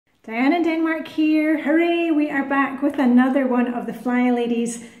Diane in Denmark here. Hooray, we are back with another one of the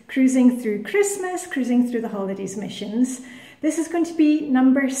Flyladies cruising through Christmas, cruising through the holidays missions. This is going to be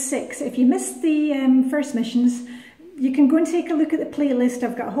number 6. If you missed the first missions, you can go and take a look at the playlist.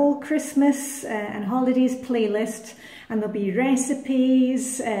 I've got a whole Christmas and holidays playlist, and there'll be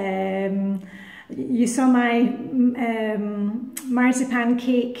recipes. You saw my marzipan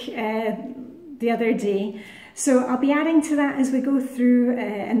cake the other day. So I'll be adding to that as we go through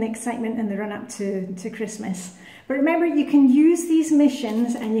in the excitement and the run up to Christmas. But remember, you can use these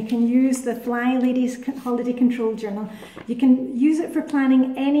missions and you can use the Flyladies Holiday Control Journal. You can use it for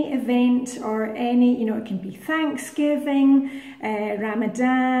planning any event or any, it can be Thanksgiving,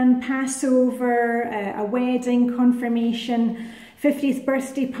 Ramadan, Passover, a wedding, confirmation, 50th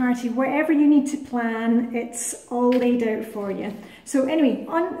birthday party, whatever you need to plan, it's all laid out for you. So anyway,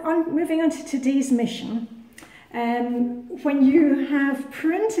 moving on to today's mission. When you have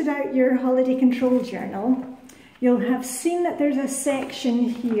printed out your holiday control journal, you'll have seen that there's a section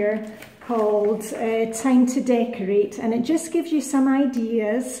here called Time to Decorate, and it just gives you some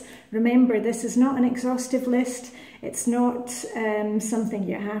ideas. Remember, this is not an exhaustive list. It's not something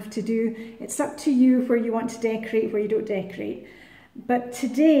you have to do. It's up to you where you want to decorate, where you don't decorate. But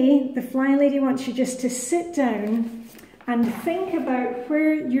today, the Flylady wants you just to sit down and think about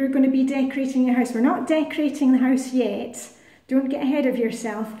where you're going to be decorating your house. We're not decorating the house yet. Don't get ahead of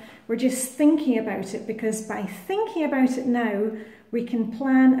yourself. We're just thinking about it, because by thinking about it now, we can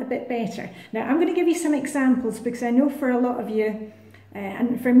plan a bit better. Now, I'm going to give you some examples, because I know for a lot of you,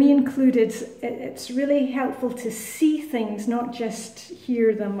 and for me included, it's really helpful to see things, not just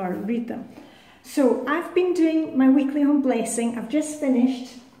hear them or read them. So I've been doing my weekly home blessing. I've just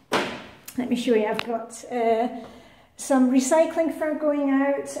finished. Let me show you. I've got some recycling for going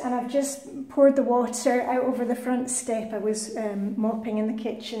out, and I've just poured the water out over the front step. I was mopping in the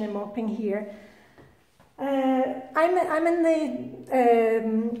kitchen and mopping here. I'm in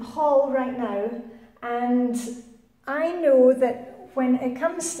the hall right now, and I know that when it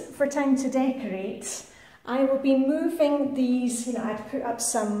comes for time to decorate, I will be moving these, I'd put up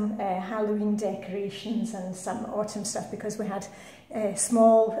some Halloween decorations and some autumn stuff, because we had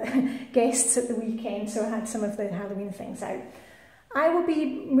small guests at the weekend, so I had some of the Halloween things out. I will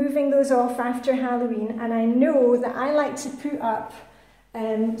be moving those off after Halloween, and I know that I like to put up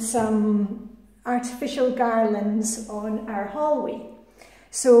some artificial garlands on our hallway.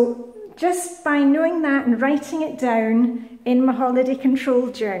 So just by knowing that and writing it down in my holiday control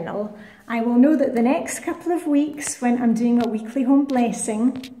journal, I will know that the next couple of weeks, when I'm doing a weekly home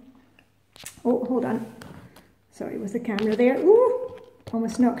blessing, oh, hold on, sorry, with the camera there, ooh,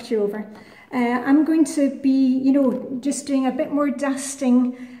 almost knocked you over. I'm going to be, just doing a bit more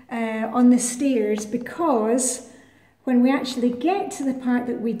dusting on the stairs, because when we actually get to the part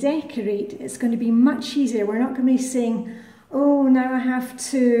that we decorate, it's going to be much easier. We're not going to be saying, oh, now I have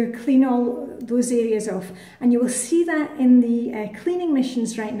to clean all those areas off. And you will see that in the cleaning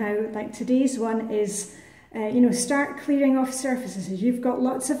missions right now. Like today's one is, start clearing off surfaces. You've got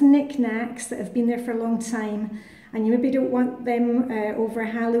lots of knickknacks that have been there for a long time, and you maybe don't want them over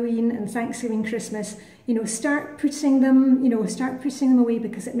Halloween and Thanksgiving, Christmas. Start putting them away,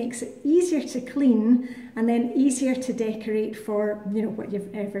 because it makes it easier to clean and then easier to decorate for,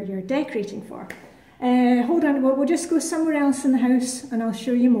 whatever you're decorating for. Hold on, we'll just go somewhere else in the house and I'll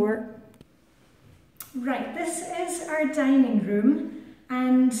show you more. Right, this is our dining room,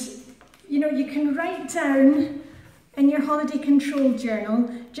 and you can write down in your holiday control journal,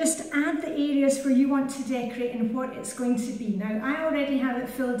 just add the areas where you want to decorate and what it's going to be. Now, I already have it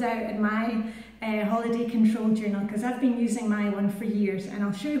filled out in my holiday control journal, because I've been using my one for years, and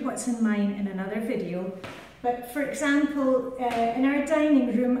I'll show you what's in mine in another video. But for example, in our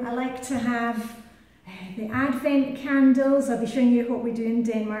dining room, I like to have the Advent candles. I'll be showing you what we do in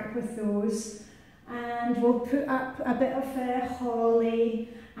Denmark with those. And we'll put up a bit of holly,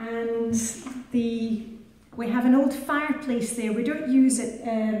 and we have an old fireplace there. We don't use it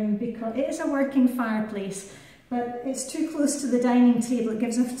because it is a working fireplace, but it's too close to the dining table. It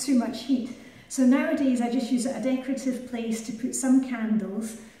gives off too much heat. So nowadays I just use it a decorative place to put some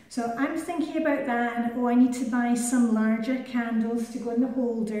candles. So I'm thinking about that, and I need to buy some larger candles to go in the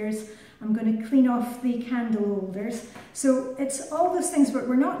holders. I'm going to clean off the candle holders. So it's all those things, but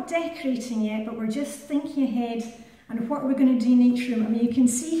we're not decorating yet, but we're just thinking ahead and what we're going to do in each room. I mean, you can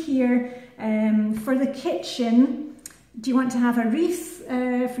see here for the kitchen, do you want to have a wreath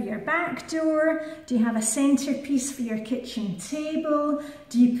for your back door? Do you have a centerpiece for your kitchen table?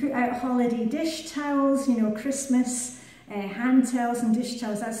 Do you put out holiday dish towels, Christmas hand towels and dish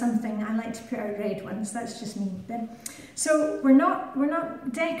towels. That's something I like to put out red ones. That's just me. So we're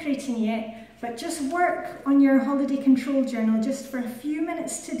not decorating yet, but just work on your holiday control journal just for a few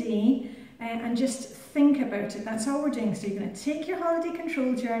minutes today, and just think about it. That's all we're doing. So you're going to take your holiday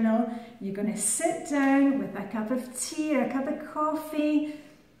control journal, you're going to sit down with a cup of tea or a cup of coffee,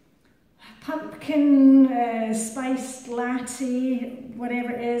 pumpkin spiced latte,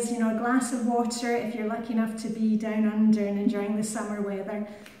 whatever it is, you know, a glass of water if you're lucky enough to be down under and enjoying the summer weather.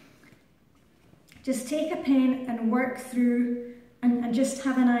 Just take a pen and work through and just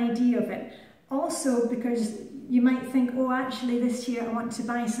have an idea of it. Also, because you might think, oh, actually this year I want to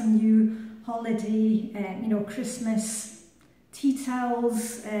buy some new holiday, you know, Christmas tea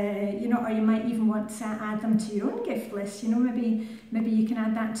towels, you know, or you might even want to add them to your own gift list. You know, maybe you can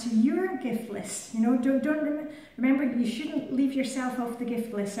add that to your gift list. You know, don't remember, you shouldn't leave yourself off the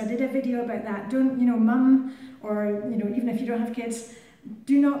gift list. I did a video about that. Don't, you know, mum, or, you know, even if you don't have kids,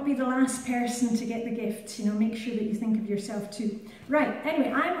 do not be the last person to get the gift. You know, make sure that you think of yourself too. Right,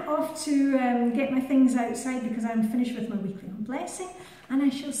 anyway, I'm off to get my things outside because I'm finished with my weekly home blessing, and I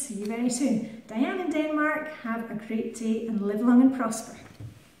shall see you very soon. Diane in Denmark, have a great day and live long and prosper.